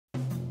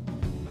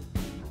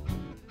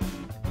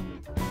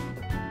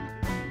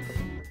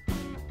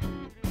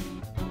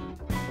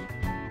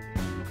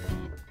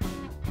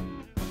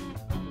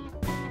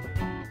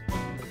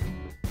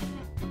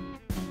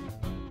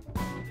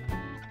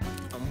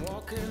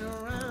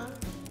around,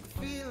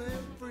 feeling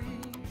free,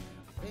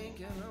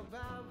 thinking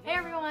about. Hey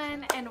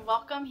everyone, and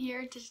welcome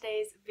here to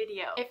today's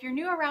video. If you're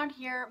new around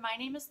here, my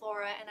name is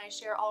Laura and I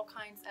share all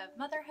kinds of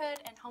motherhood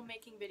and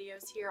homemaking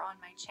videos here on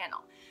my channel.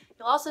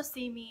 You'll also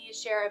see me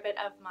share a bit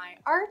of my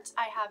art.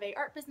 I have an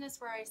art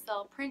business where I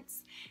sell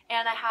prints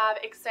and I have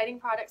exciting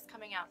products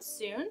coming out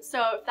soon.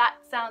 So if that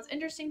sounds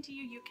interesting to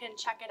you, you can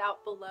check it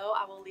out below.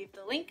 I will leave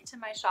the link to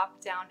my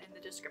shop down in the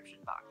description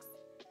box.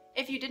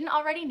 If you didn't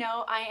already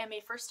know, I am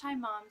a first-time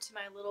mom to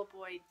my little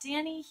boy,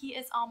 Danny. He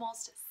is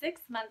almost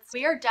 6 months.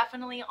 We are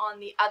definitely on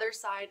the other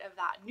side of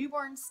that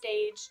newborn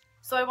stage.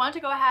 So I wanted to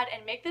go ahead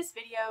and make this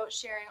video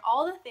sharing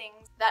all the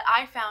things that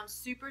I found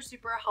super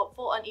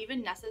helpful and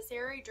even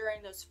necessary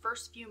during those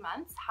first few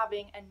months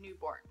having a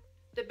newborn.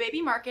 The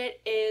baby market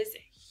is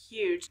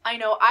huge. I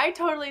know I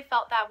totally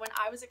felt that when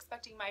I was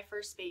expecting my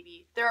first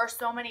baby. There are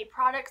so many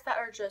products that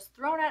are just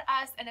thrown at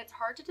us and it's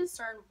hard to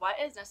discern what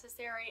is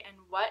necessary and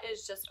what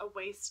is just a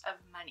waste of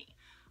money.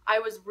 I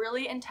was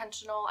really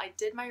intentional. I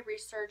did my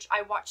research.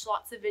 I watched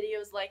lots of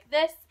videos like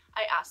this.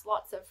 I asked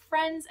lots of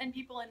friends and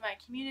people in my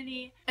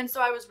community. And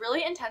so I was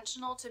really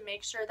intentional to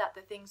make sure that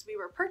the things we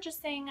were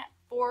purchasing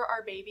for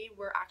our baby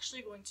were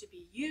actually going to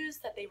be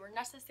used, that they were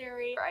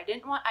necessary. I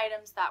didn't want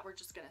items that were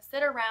just going to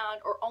sit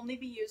around or only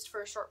be used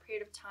for a short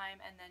period of time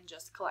and then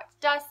just collect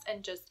dust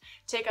and just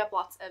take up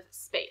lots of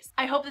space.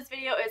 I hope this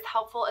video is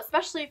helpful,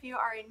 especially if you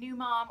are a new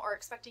mom or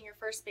expecting your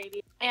first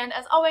baby. And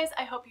as always,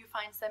 I hope you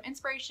find some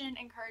inspiration,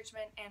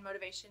 encouragement, and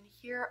motivation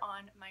here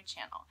on my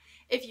channel.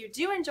 If you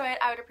do enjoy it,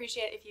 I would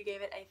appreciate it if you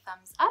gave it a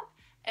thumbs up,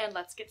 and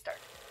let's get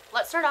started.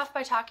 Let's start off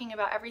by talking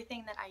about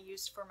everything that I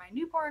used for my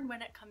newborn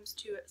when it comes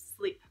to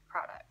sleep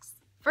products.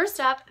 First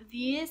up,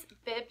 these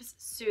Bibs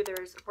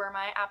soothers were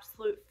my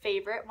absolute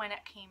favorite when it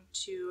came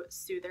to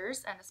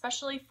soothers, and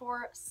especially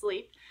for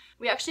sleep.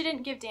 We actually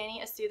didn't give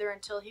Danny a soother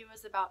until he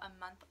was about a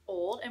month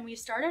old, and we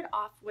started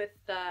off with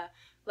the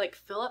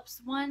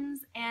Philips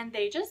ones, and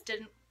they just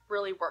didn't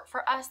really work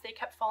for us. They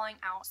kept falling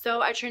out.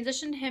 So I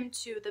transitioned him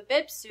to the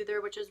Bibs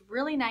soother, which is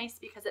really nice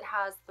because it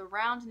has the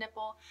round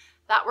nipple.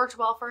 That worked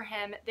well for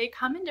him. They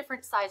come in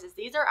different sizes.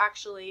 These are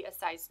actually a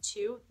size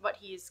 2, what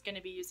he's going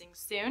to be using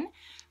soon.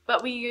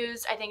 But we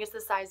used, I think it's the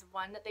size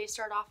 1 that they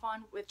start off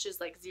on, which is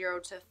like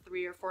 0 to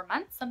 3 or 4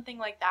 months, something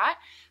like that.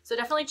 So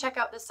definitely check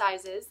out the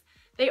sizes.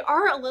 They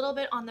are a little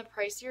bit on the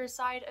pricier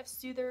side of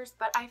soothers,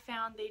 but I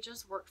found they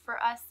just worked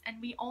for us, and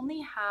we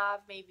only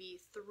have maybe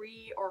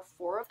 3 or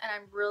 4 of them,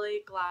 and I'm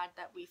really glad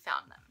that we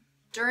found them.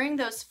 During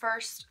those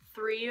first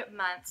 3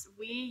 months,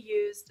 we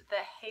used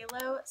the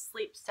Halo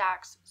sleep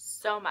stacks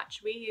so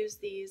much. We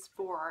used these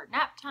for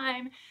nap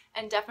time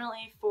and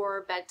definitely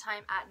for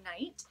bedtime at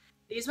night.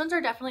 These ones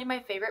are definitely my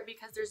favorite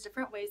because there's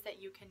different ways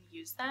that you can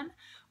use them.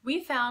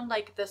 We found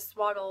like the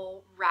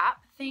swaddle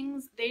wrap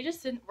things, they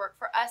just didn't work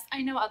for us.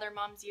 I know other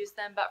moms use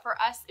them, but for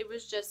us it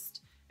was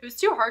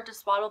too hard to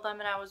swaddle them,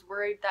 and I was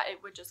worried that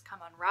it would just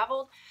come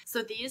unraveled.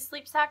 So these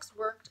sleep sacks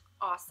worked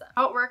awesome.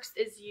 How it works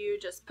is you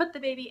just put the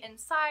baby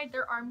inside,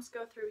 their arms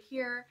go through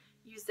here,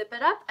 you zip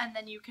it up, and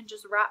then you can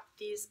just wrap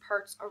these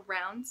parts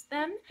around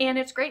them. And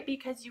it's great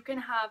because you can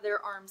have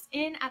their arms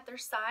in at their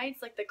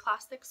sides like the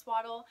classic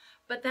swaddle,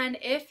 but then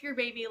if your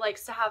baby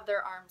likes to have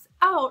their arms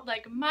out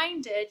like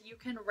mine did, you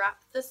can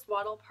wrap the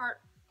swaddle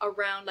part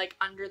around like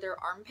under their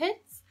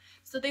armpits.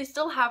 So they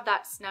still have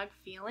that snug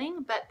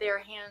feeling, but their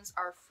hands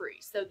are free.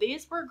 So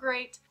these were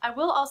great. I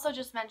will also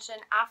just mention,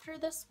 after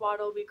the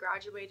swaddle, we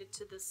graduated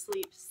to the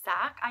sleep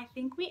sack. I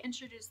think we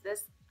introduced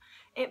this,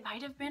 it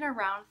might have been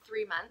around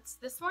 3 months.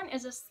 This one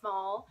is a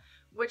small,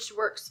 which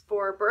works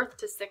for birth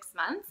to 6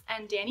 months,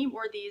 and Danny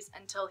wore these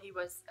until he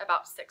was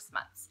about 6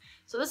 months.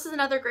 So this is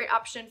another great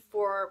option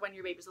for when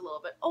your baby's a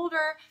little bit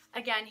older.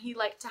 Again, he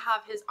liked to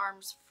have his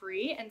arms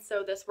free, and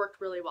so this worked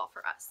really well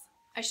for us.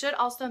 I should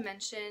also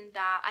mention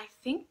that I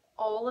think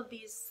all of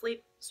these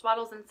sleep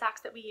swaddles and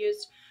sacks that we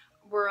used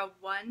were a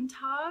 1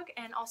 tog,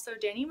 and also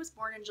Danny was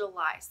born in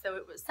July, so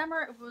it was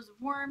summer, it was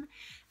warm,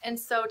 and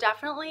so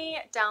definitely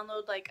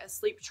download like a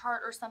sleep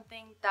chart or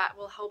something that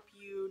will help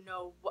you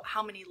know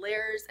how many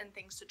layers and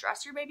things to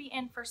dress your baby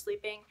in for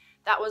sleeping.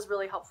 That was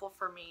really helpful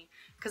for me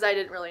because I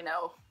didn't really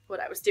know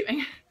what I was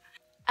doing.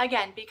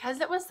 Again,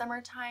 because it was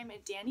summertime,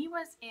 Danny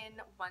was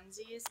in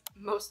onesies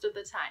most of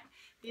the time.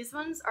 These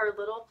ones are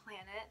Little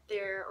Planet.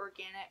 They're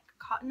organic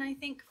cotton, I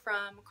think,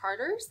 from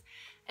Carter's.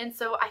 And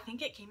so I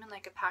think it came in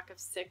like a pack of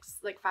 6,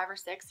 like 5 or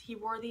 6. He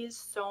wore these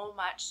so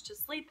much to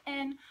sleep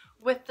in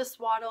with the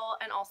swaddle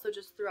and also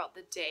just throughout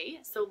the day.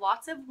 So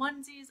lots of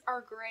onesies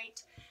are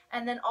great.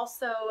 And then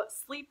also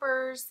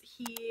sleepers,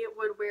 he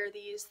would wear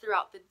these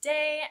throughout the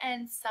day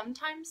and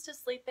sometimes to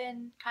sleep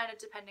in, kind of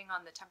depending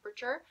on the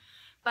temperature.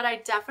 But I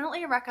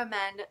definitely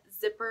recommend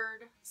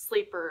zippered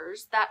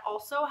sleepers that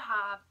also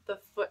have the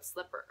foot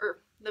slipper,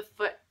 or the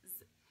foot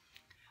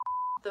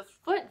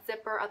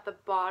zipper at the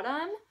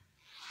bottom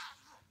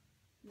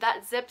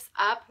that zips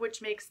up,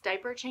 which makes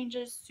diaper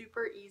changes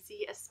super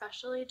easy,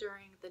 especially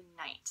during the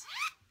night.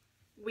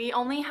 We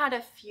only had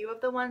a few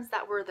of the ones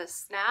that were the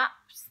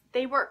snaps.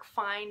 They work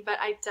fine, but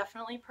I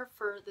definitely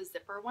prefer the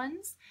zipper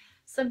ones.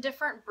 Some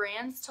different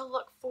brands to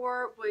look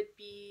for would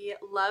be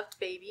Loved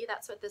Baby.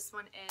 That's what this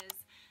one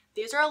is.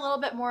 These are a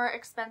little bit more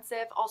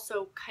expensive.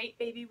 Also, Kite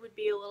Baby would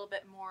be a little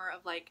bit more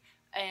of like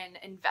an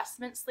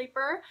investment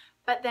sleeper.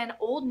 But then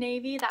Old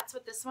Navy, that's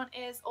what this one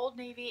is. Old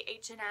Navy,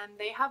 H&M,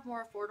 they have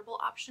more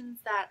affordable options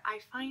that I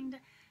find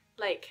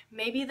like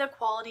maybe the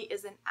quality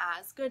isn't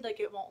as good, like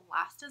it won't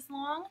last as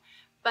long,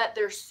 but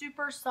they're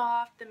super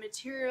soft. The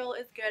material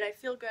is good. I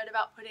feel good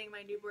about putting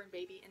my newborn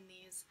baby in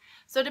these.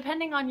 So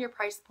depending on your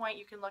price point,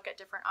 you can look at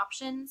different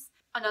options.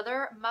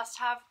 Another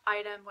must-have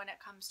item when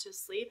it comes to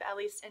sleep, at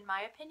least in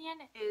my opinion,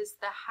 is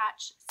the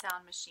Hatch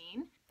sound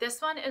machine.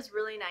 This one is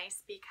really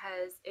nice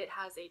because it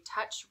has a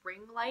touch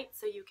ring light,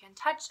 so you can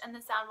touch and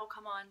the sound will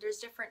come on. There's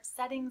different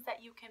settings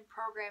that you can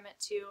program it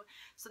to,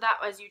 so that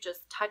as you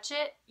just touch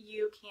it,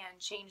 you can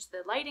change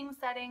the lighting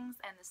settings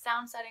and the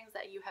sound settings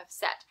that you have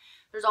set.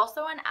 There's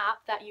also an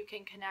app that you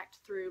can connect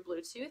through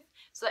Bluetooth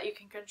so that you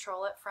can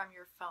control it from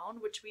your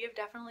phone, which we have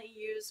definitely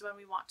used when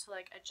we want to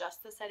like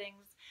adjust the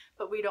settings,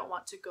 but we don't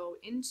want to go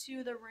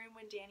into the room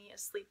when Danny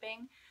is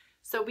sleeping.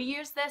 So we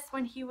used this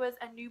when he was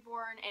a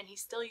newborn and he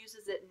still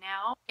uses it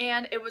now.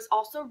 And it was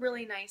also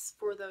really nice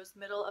for those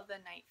middle of the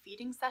night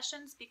feeding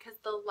sessions because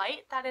the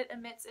light that it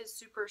emits is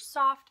super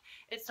soft.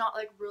 It's not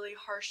like really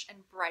harsh and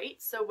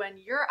bright. So when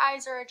your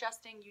eyes are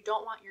adjusting, you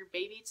don't want your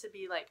baby to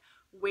be like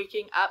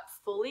waking up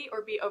fully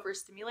or be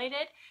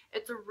overstimulated.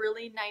 It's a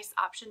really nice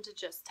option to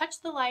just touch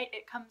the light.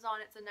 It comes on,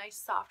 it's a nice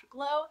soft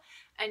glow,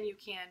 and you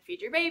can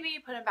feed your baby,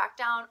 put him back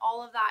down,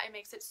 all of that. It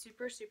makes it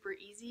super, super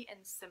easy and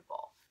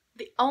simple.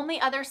 The only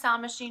other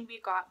sound machine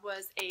we got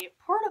was a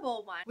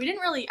portable one. We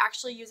didn't really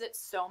actually use it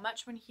so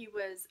much when he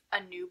was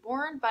a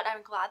newborn, but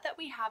I'm glad that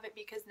we have it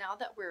because now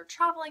that we're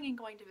traveling and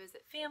going to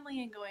visit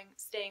family and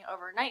staying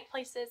overnight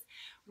places,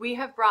 we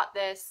have brought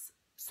this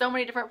so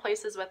many different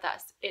places with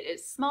us. It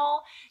is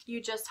small.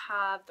 You just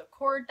have the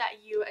cord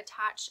that you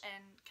attach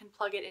and can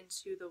plug it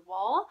into the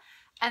wall.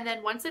 And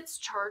then once it's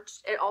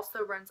charged, it also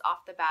runs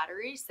off the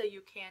battery, so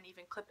you can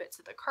even clip it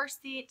to the car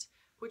seat,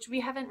 which we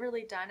haven't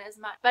really done as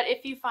much. But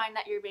if you find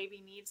that your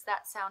baby needs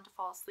that sound to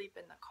fall asleep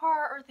in the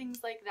car or things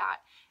like that,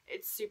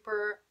 it's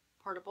super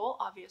portable,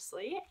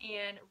 obviously,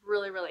 and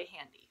really, really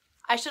handy.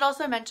 I should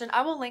also mention,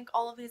 I will link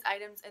all of these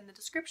items in the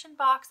description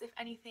box. If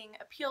anything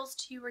appeals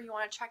to you or you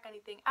want to check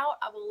anything out,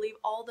 I will leave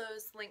all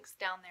those links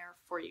down there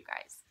for you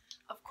guys.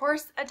 Of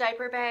course, a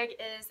diaper bag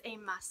is a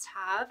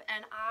must-have,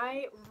 and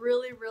I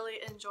really, really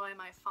enjoy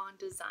my Fawn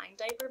Design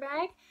diaper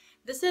bag.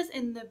 This is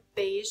in the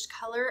beige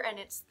color and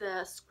it's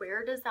the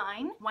square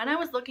design. When I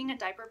was looking at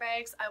diaper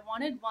bags, I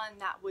wanted one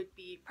that would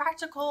be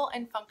practical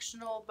and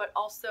functional, but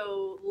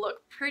also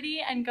look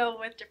pretty and go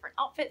with different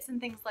outfits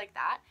and things like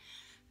that.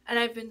 And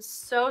I've been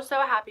so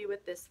happy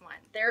with this one.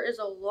 There is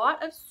a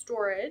lot of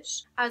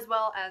storage as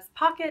well as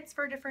pockets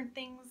for different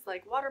things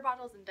like water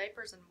bottles and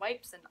diapers and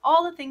wipes and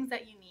all the things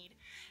that you need.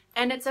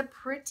 And it's a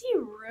pretty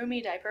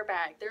roomy diaper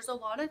bag. There's a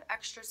lot of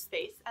extra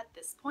space at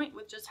this point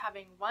with just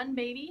having one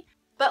baby.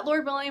 But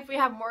Lord willing, if we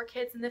have more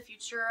kids in the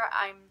future,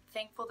 I'm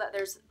thankful that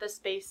there's the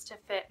space to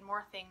fit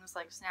more things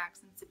like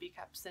snacks and sippy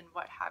cups and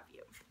what have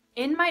you.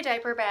 In my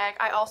diaper bag,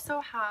 I also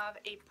have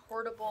a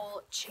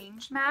portable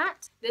change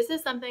mat. This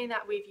is something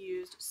that we've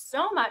used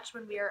so much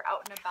when we are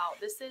out and about.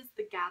 This is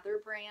the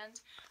Gather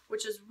brand,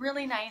 which is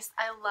really nice.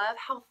 I love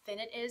how thin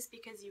it is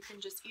because you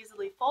can just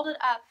easily fold it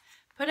up,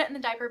 put it in the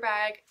diaper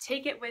bag,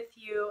 take it with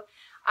you.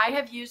 I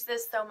have used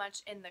this so much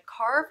in the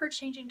car for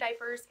changing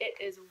diapers. It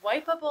is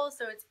wipeable,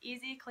 so it's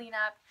easy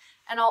cleanup.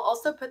 And I'll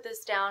also put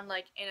this down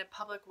like in a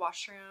public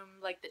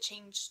washroom, like the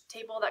change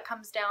table that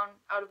comes down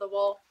out of the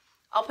wall.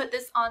 I'll put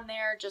this on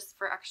there just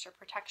for extra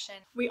protection.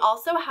 We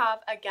also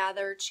have a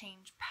Gather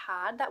change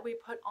pad that we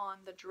put on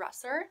the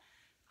dresser.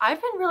 I've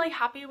been really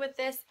happy with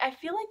this. I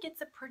feel like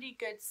it's a pretty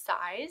good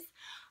size.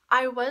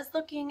 I was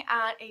looking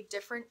at a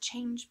different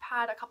change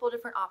pad, a couple of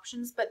different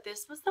options, but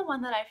this was the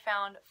one that I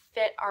found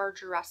fit our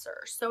dresser.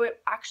 So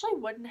it actually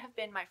wouldn't have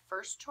been my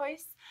first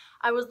choice.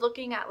 I was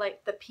looking at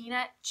like the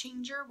peanut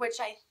changer, which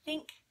I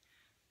think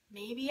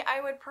maybe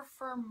I would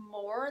prefer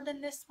more than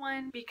this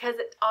one because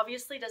it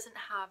obviously doesn't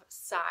have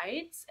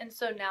sides. And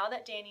so now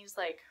that Danny's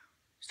like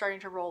starting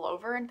to roll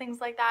over and things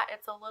like that,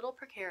 it's a little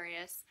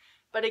precarious.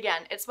 But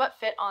again, it's what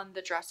fit on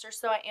the dresser,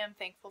 so I am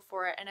thankful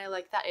for it, and I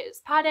like that it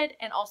is padded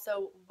and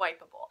also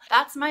wipeable.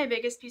 That's my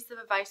biggest piece of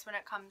advice when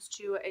it comes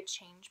to a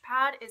change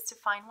pad, is to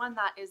find one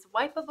that is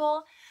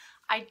wipeable.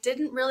 I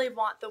didn't really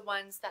want the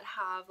ones that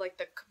have like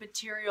the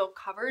material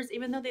covers,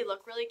 even though they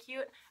look really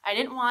cute. I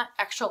didn't want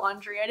extra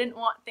laundry. I didn't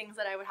want things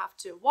that I would have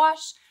to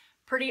wash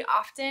pretty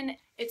often.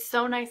 It's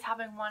so nice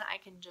having one I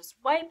can just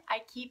wipe. I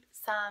keep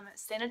some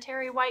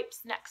sanitary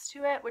wipes next to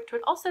it, which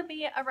would also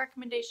be a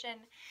recommendation,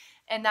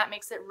 and that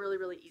makes it really,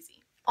 really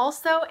easy.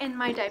 Also in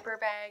my diaper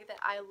bag that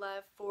I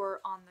love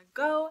for on the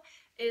go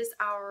is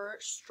our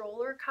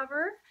stroller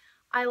cover.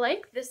 I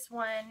like this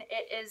one.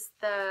 It is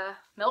the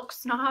Milk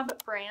Snob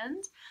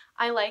brand.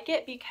 I like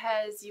it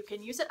because you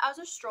can use it as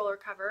a stroller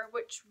cover,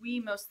 which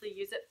we mostly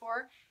use it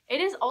for. It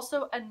is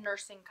also a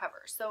nursing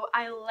cover, so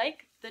I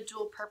like the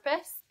dual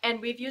purpose, and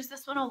we've used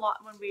this one a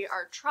lot when we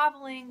are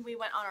traveling. We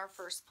went on our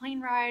first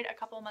plane ride a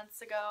couple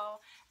months ago,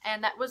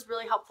 and that was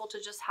really helpful to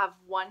just have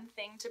one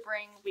thing to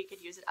bring. We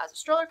could use it as a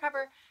stroller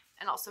cover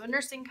and also a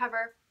nursing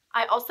cover.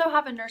 I also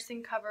have a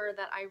nursing cover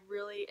that I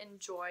really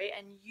enjoy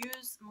and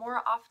use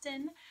more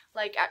often,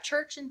 like at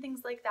church and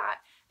things like that.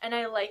 And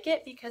I like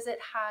it because it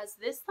has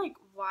this like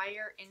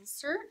wire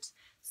insert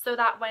so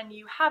that when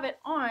you have it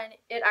on,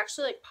 it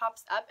actually like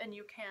pops up and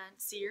you can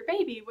see your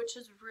baby, which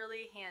is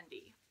really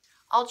handy.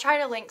 I'll try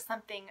to link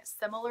something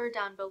similar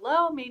down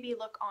below, maybe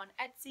look on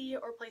Etsy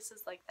or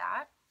places like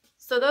that.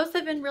 So those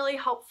have been really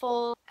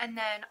helpful. And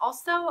then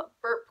also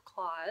burp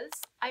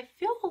cloths. I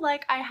feel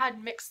like I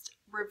had mixed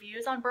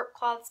reviews on burp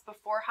cloths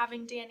before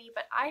having Danny,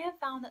 but I have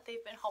found that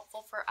they've been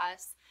helpful for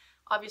us,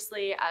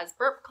 obviously as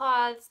burp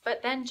cloths,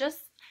 but then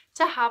just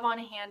to have on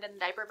hand in the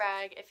diaper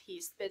bag if he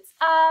spits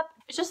up.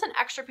 It's just an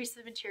extra piece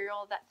of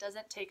material that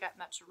doesn't take up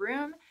much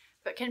room,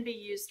 but can be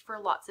used for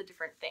lots of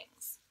different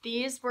things.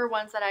 These were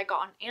ones that I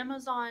got on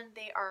Amazon.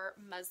 They are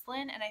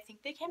muslin, and I think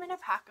they came in a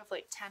pack of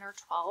like 10 or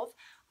 12.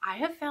 I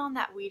have found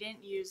that we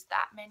didn't use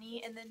that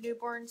many in the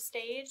newborn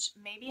stage.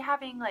 Maybe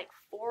having like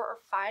 4 or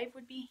 5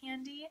 would be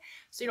handy,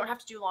 so you don't have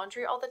to do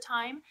laundry all the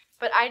time.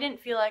 But I didn't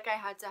feel like I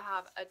had to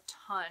have a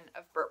ton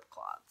of burp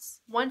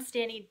cloths. Once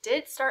Danny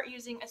did start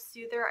using a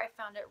soother, I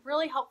found it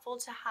really helpful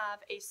to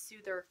have a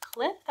soother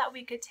clip that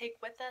we could take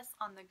with us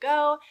on the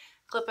go,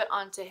 clip it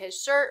onto his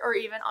shirt or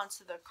even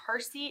onto the car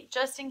seat,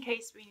 just in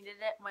case we needed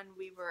it when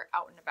we were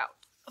out and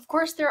about. Of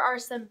course, there are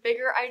some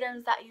bigger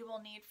items that you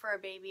will need for a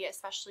baby,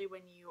 especially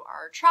when you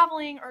are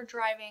traveling or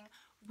driving.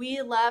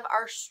 We love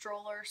our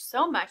stroller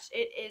so much.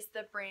 It is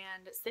the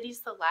brand City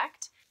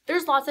Select.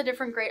 There's lots of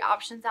different great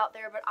options out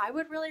there, but I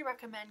would really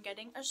recommend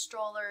getting a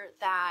stroller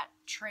that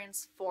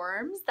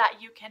transforms, that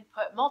you can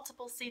put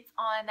multiple seats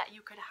on, that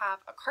you could have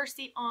a car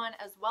seat on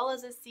as well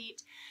as a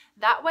seat.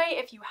 That way,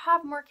 if you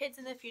have more kids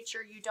in the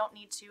future, you don't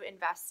need to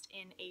invest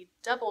in a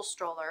double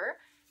stroller,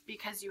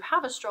 because you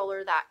have a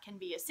stroller that can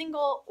be a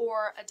single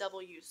or a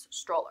double use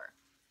stroller.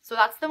 So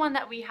that's the one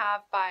that we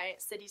have by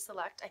City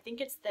Select. I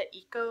think it's the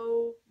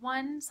Eco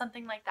one,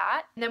 something like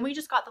that. And then we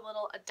just got the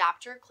little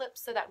adapter clip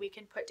so that we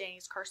can put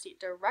Danny's car seat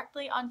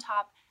directly on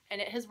top,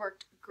 and it has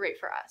worked great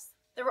for us.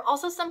 There were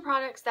also some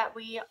products that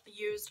we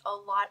used a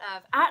lot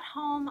of at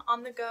home,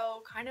 on the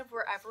go, kind of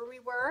wherever we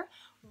were.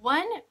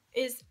 One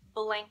is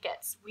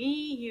blankets. We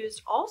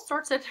used all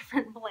sorts of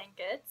different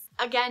blankets.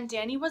 Again,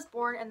 Danny was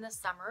born in the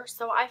summer,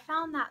 so I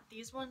found that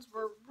these ones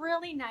were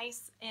really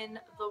nice in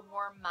the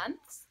warm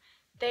months.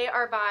 They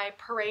are by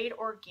Parade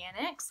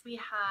Organics. We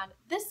had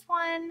this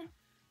one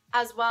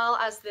as well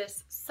as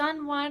this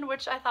sun one,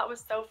 which I thought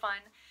was so fun.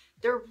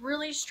 They're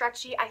really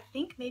stretchy. I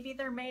think maybe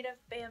they're made of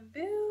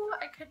bamboo.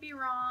 I could be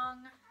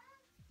wrong.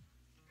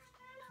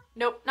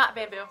 Nope, not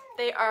bamboo.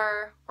 They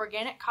are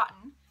organic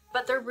cotton,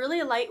 but they're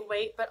really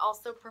lightweight, but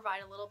also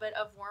provide a little bit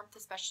of warmth,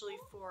 especially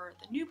for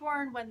the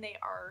newborn when they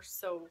are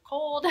so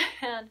cold.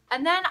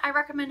 And then I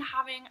recommend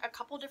having a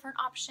couple different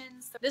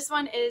options. So this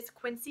one is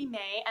Quincy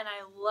May, and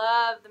I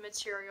love the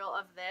material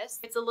of this.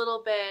 It's a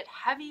little bit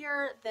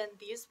heavier than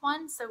these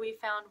ones, so we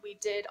found we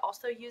did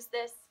also use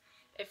this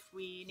if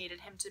we needed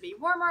him to be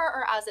warmer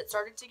or as it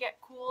started to get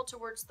cool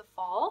towards the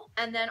fall.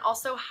 And then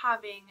also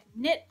having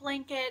knit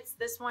blankets.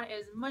 This one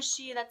is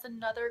Mushy. That's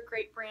another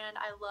great brand.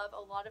 I love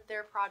a lot of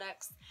their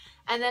products.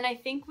 And then I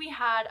think we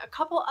had a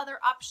couple other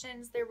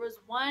options. There was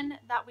one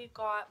that we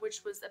got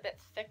which was a bit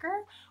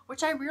thicker,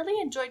 which I really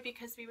enjoyed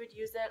because we would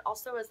use it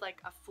also as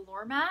like a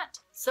floor mat.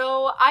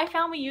 So I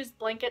found we used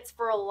blankets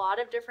for a lot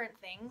of different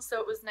things,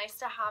 so it was nice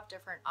to have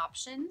different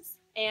options.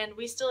 And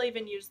we still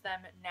even use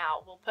them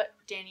now. We'll put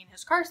Danny in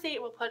his car seat,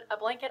 we'll put a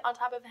blanket on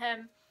top of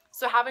him.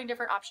 So having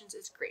different options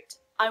is great.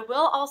 I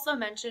will also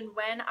mention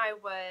when I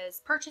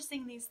was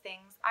purchasing these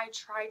things, I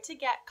tried to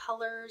get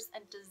colors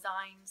and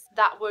designs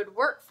that would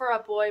work for a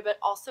boy, but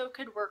also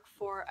could work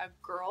for a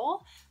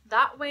girl.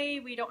 That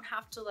way we don't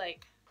have to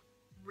like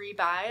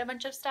rebuy a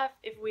bunch of stuff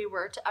if we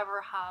were to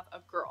ever have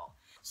a girl.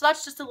 So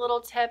that's just a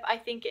little tip. I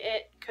think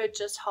it could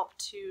just help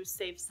to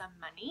save some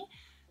money.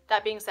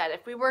 That being said,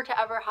 if we were to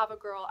ever have a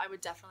girl, I would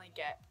definitely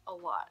get a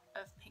lot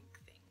of pink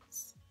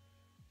things.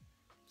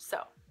 So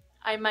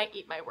I might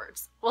eat my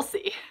words. We'll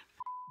see.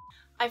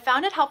 I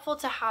found it helpful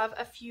to have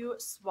a few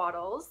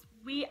swaddles.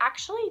 We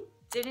actually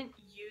didn't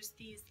use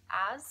these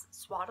as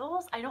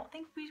swaddles. I don't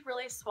think we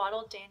really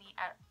swaddled Danny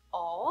at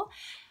all.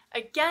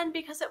 Again,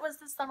 because it was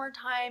the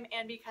summertime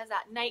and because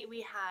at night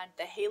we had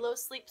the Halo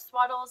Sleep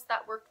swaddles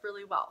that worked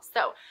really well.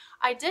 So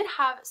I did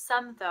have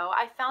some though.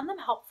 I found them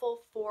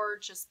helpful for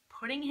just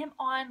putting him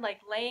on, like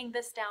laying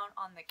this down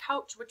on the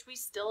couch, which we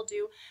still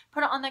do.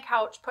 Put it on the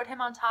couch, put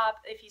him on top.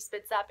 If he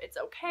spits up, it's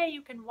okay,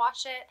 you can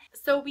wash it.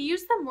 So we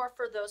use them more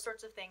for those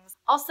sorts of things.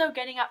 Also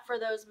getting up for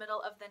those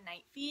middle of the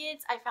night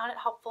feeds, I found it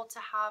helpful to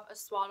have a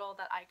swaddle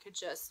that I could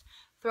just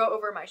throw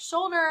over my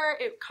shoulder.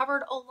 It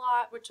covered a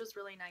lot, which was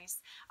really nice.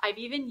 I've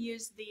even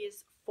used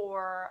these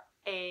for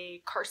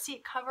a car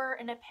seat cover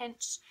in a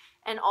pinch,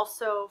 and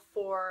also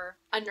for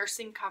a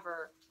nursing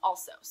cover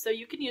also. So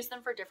you can use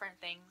them for different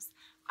things.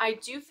 I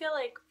do feel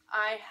like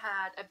I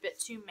had a bit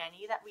too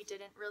many that we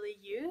didn't really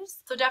use.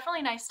 So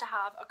definitely nice to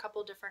have a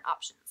couple different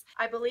options.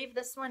 I believe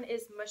this one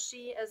is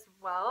mushy as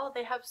well.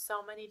 They have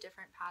so many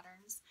different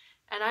patterns,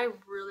 and I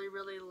really,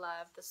 really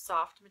love the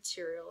soft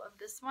material of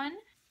this one.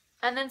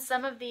 And then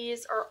some of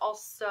these are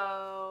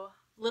also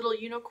Little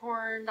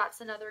Unicorn.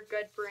 That's another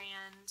good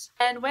brand.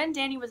 And when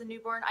Danny was a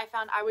newborn, I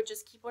found I would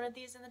just keep one of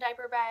these in the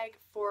diaper bag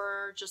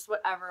for just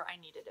whatever I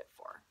needed it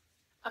for.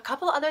 A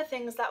couple other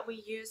things that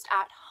we used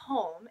at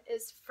home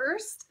is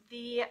first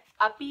the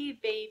Uppy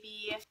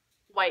Baby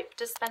wipe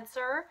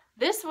dispenser.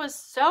 This was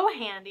so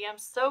handy. I'm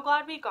so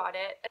glad we got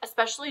it,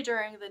 especially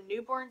during the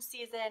newborn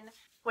season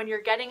when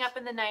you're getting up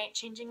in the night,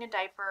 changing a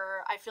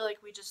diaper. I feel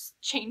like we just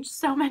changed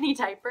so many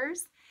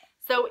diapers.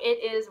 So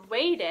it is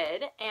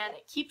weighted and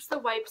it keeps the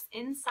wipes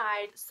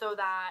inside so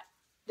that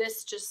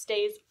this just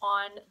stays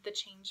on the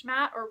change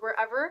mat or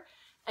wherever,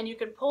 and you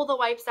can pull the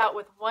wipes out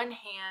with one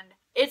hand.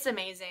 It's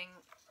amazing.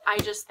 I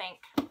just think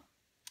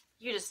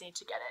you just need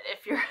to get it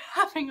if you're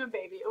having a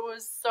baby. It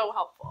was so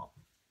helpful.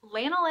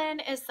 Lanolin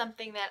is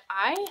something that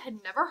I had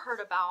never heard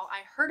about. I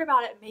heard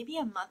about it maybe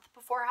a month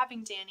before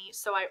having Danny,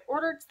 so I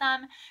ordered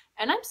some,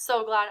 and I'm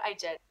so glad I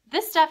did.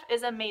 This stuff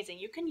is amazing.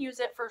 You can use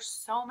it for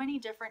so many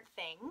different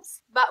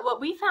things, but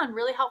what we found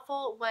really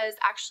helpful was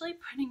actually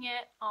putting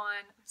it on,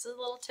 this is a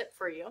little tip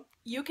for you.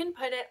 You can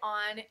put it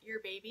on your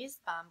baby's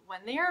bum when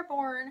they are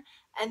born,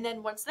 and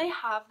then once they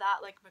have that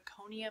like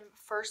meconium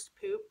first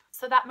poop,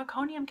 so that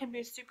meconium can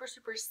be super,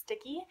 super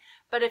sticky,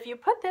 but if you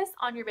put this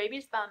on your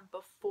baby's bum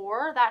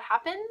before that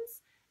happens,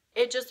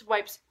 it just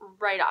wipes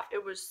right off.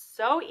 It was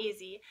so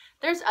easy.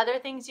 There's other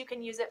things you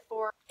can use it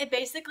for. It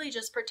basically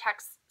just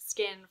protects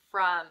skin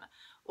from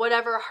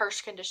whatever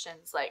harsh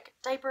conditions like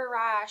diaper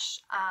rash,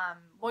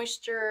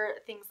 moisture,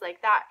 things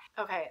like that.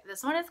 Okay,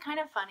 this one is kind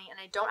of funny and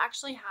I don't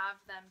actually have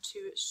them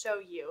to show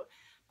you,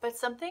 but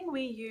something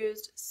we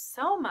used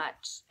so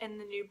much in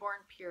the newborn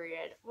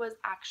period was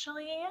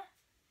actually,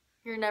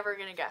 you're never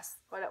gonna guess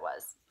what it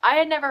was. I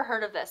had never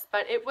heard of this,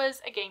 but it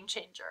was a game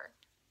changer.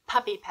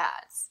 Puppy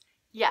pads.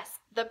 Yes,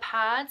 the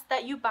pads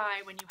that you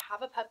buy when you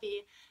have a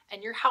puppy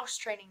and you're house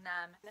training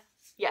them.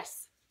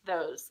 Yes,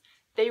 those.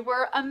 They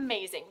were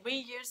amazing. We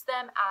used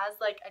them as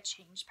like a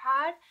change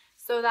pad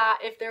so that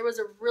if there was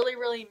a really,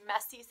 really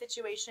messy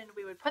situation,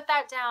 we would put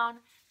that down,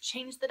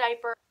 change the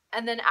diaper,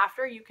 and then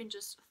after you can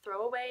just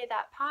throw away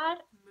that pad,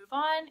 move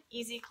on,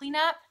 easy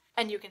cleanup,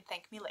 and you can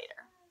thank me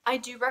later. I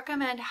do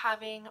recommend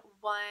having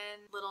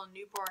one little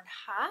newborn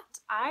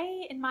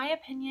hat. In my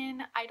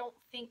opinion, I don't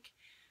think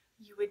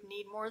you would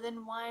need more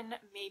than one,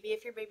 maybe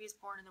if your baby's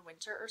born in the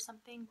winter or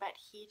something, but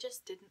he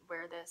just didn't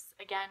wear this.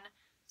 Again,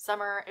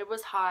 summer, it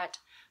was hot,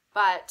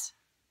 but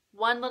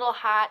one little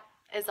hat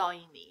is all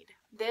you need.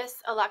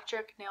 This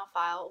electric nail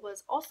file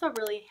was also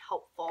really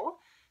helpful.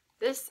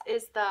 This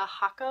is the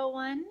Hako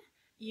one.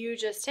 You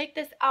just take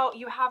this out,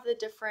 you have the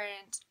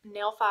different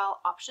nail file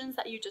options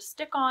that you just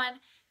stick on.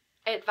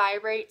 It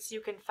vibrates,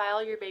 you can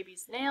file your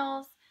baby's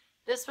nails.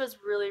 This was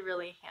really,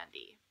 really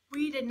handy.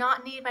 We did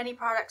not need many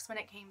products when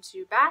it came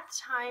to bath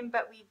time,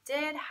 but we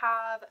did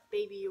have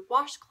baby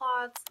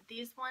washcloths.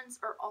 These ones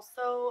are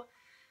also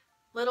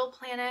Little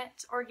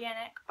Planet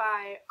Organic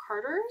by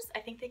Carter's. I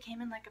think they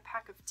came in like a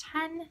pack of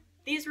 10.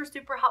 These were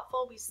super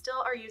helpful. We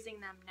still are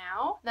using them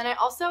now. Then I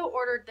also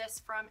ordered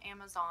this from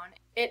Amazon.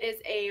 It is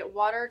a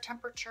water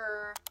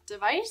temperature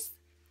device.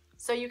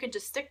 So you can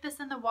just stick this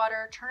in the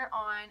water, turn it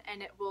on,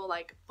 and it will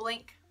like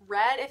blink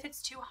red if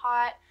it's too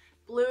hot,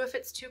 blue if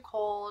it's too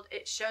cold.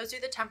 It shows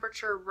you the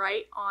temperature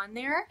right on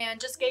there and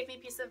just gave me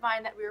peace of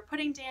mind that we were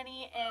putting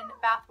Danny in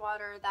bath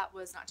water that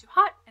was not too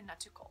hot and not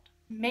too cold.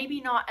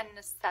 Maybe not a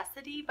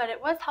necessity, but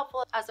it was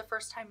helpful as a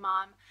first-time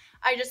mom.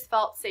 I just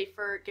felt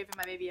safer giving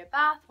my baby a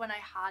bath when I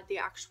had the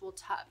actual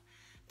tub.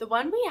 The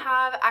one we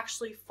have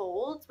actually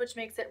folds, which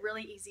makes it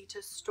really easy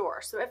to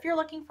store. So if you're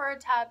looking for a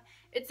tub,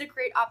 it's a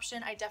great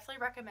option. I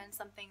definitely recommend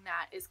something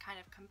that is kind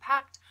of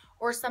compact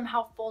or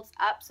somehow folds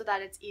up so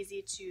that it's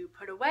easy to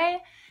put away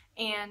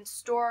and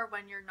store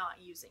when you're not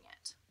using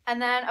it.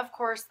 And then of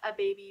course a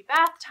baby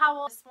bath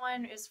towel. This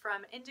one is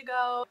from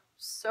Indigo.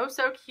 So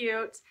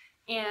cute,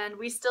 and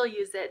we still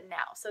use it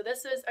now. So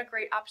this is a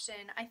great option.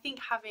 I think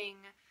having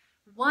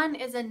one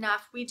is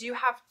enough. We do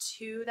have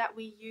two that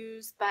we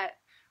use, but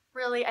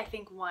really, I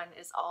think one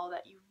is all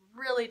that you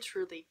really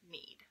truly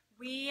need.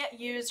 We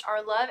used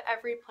our Love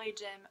Every Play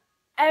Gym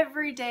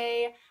every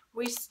day.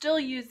 We still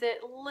use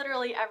it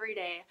literally every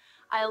day.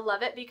 I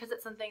love it because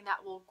it's something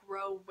that will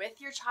grow with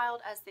your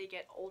child as they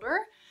get older.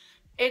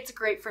 It's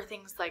great for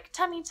things like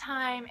tummy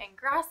time and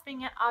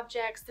grasping at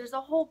objects. There's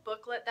a whole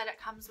booklet that it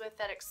comes with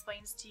that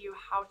explains to you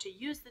how to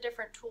use the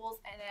different tools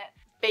in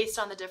it based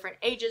on the different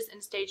ages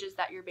and stages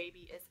that your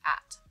baby is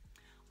at.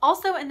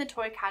 Also in the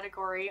toy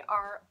category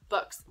are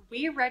books.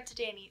 We read to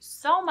Danny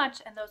so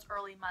much in those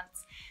early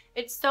months.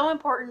 It's so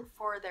important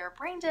for their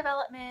brain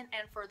development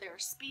and for their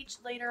speech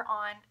later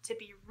on to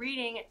be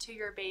reading to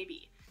your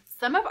baby.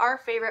 Some of our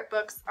favorite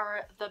books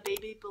are the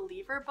Baby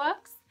Believer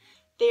books.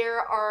 There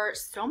are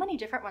so many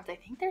different ones. I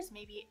think there's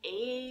maybe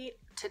 8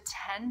 to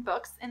 10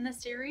 books in the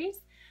series.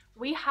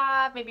 We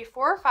have maybe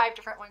 4 or 5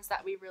 different ones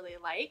that we really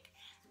like.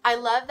 I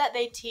love that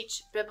they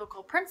teach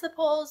biblical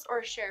principles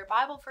or share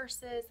Bible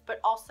verses, but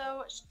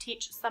also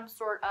teach some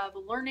sort of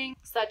learning,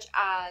 such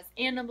as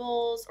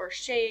animals or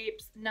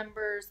shapes,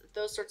 numbers,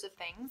 those sorts of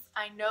things.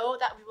 I know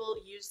that we will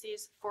use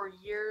these for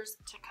years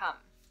to come.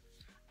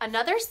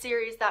 Another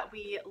series that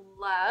we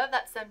love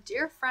that some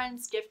dear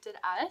friends gifted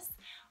us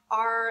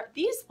are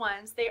these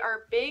ones. They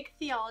are big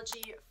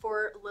theology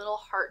for little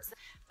hearts,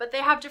 but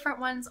they have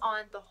different ones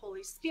on the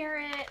Holy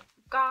Spirit,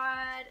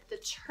 God, the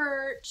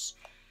church,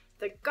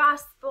 the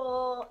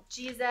gospel,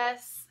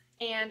 Jesus,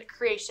 and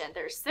creation.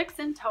 There's 6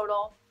 in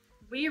total.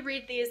 We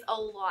read these a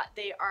lot.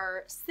 They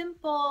are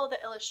simple,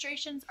 the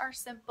illustrations are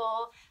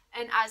simple,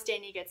 and as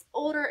Danny gets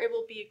older, it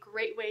will be a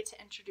great way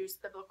to introduce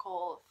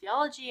biblical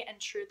theology and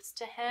truths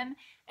to him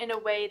in a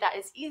way that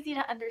is easy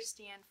to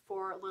understand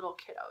for little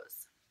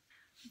kiddos.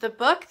 The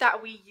book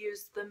that we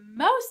used the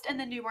most in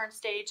the newborn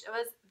stage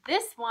was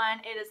this one.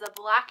 It is a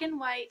black and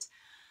white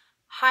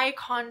high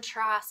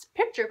contrast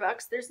picture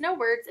books. There's no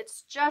words,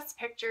 it's just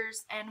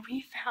pictures, and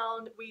we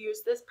found we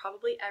use this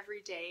probably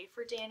every day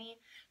for Danny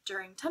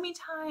during tummy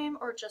time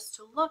or just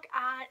to look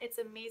at. It's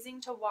amazing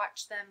to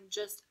watch them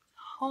just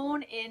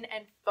hone in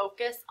and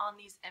focus on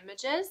these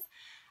images.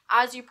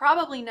 As you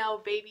probably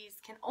know, babies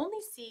can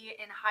only see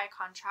in high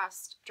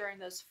contrast during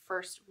those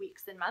first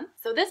weeks and months.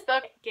 So this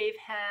book gave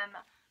him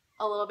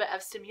a little bit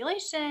of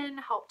stimulation,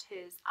 helped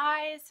his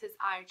eyes, his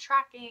eye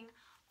tracking,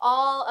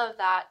 all of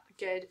that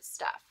good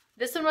stuff.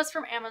 This one was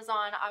from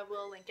Amazon. I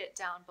will link it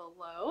down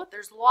below.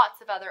 There's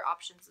lots of other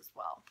options as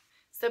well.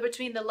 So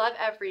between the Love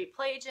Every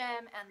Play Gym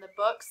and the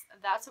books,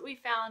 that's what we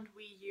found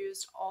we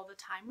used all the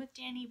time with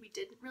Danny. We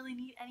didn't really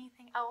need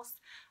anything else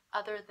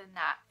other than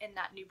that in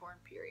that newborn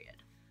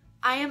period.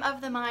 I am of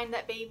the mind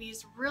that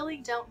babies really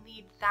don't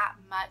need that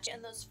much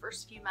in those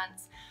first few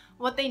months.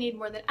 What they need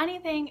more than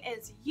anything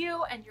is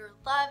you and your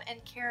love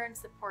and care and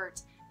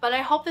support. But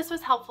I hope this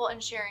was helpful in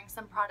sharing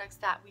some products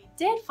that we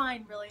did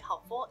find really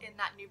helpful in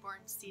that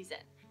newborn season.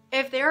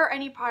 If there are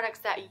any products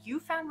that you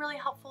found really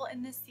helpful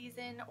in this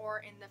season or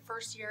in the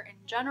first year in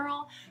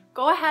general,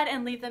 go ahead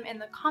and leave them in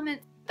the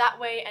comments. That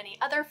way any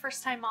other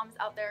first-time moms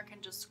out there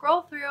can just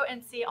scroll through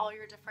and see all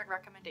your different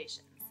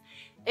recommendations.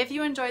 If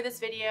you enjoyed this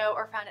video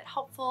or found it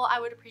helpful,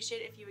 I would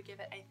appreciate if you would give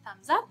it a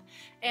thumbs up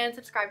and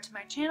subscribe to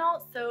my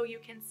channel so you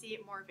can see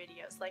more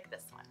videos like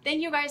this one.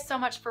 Thank you guys so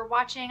much for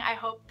watching. I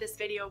hope this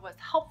video was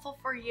helpful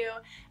for you,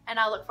 and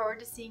I look forward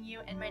to seeing you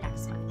in my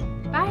next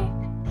one. Bye!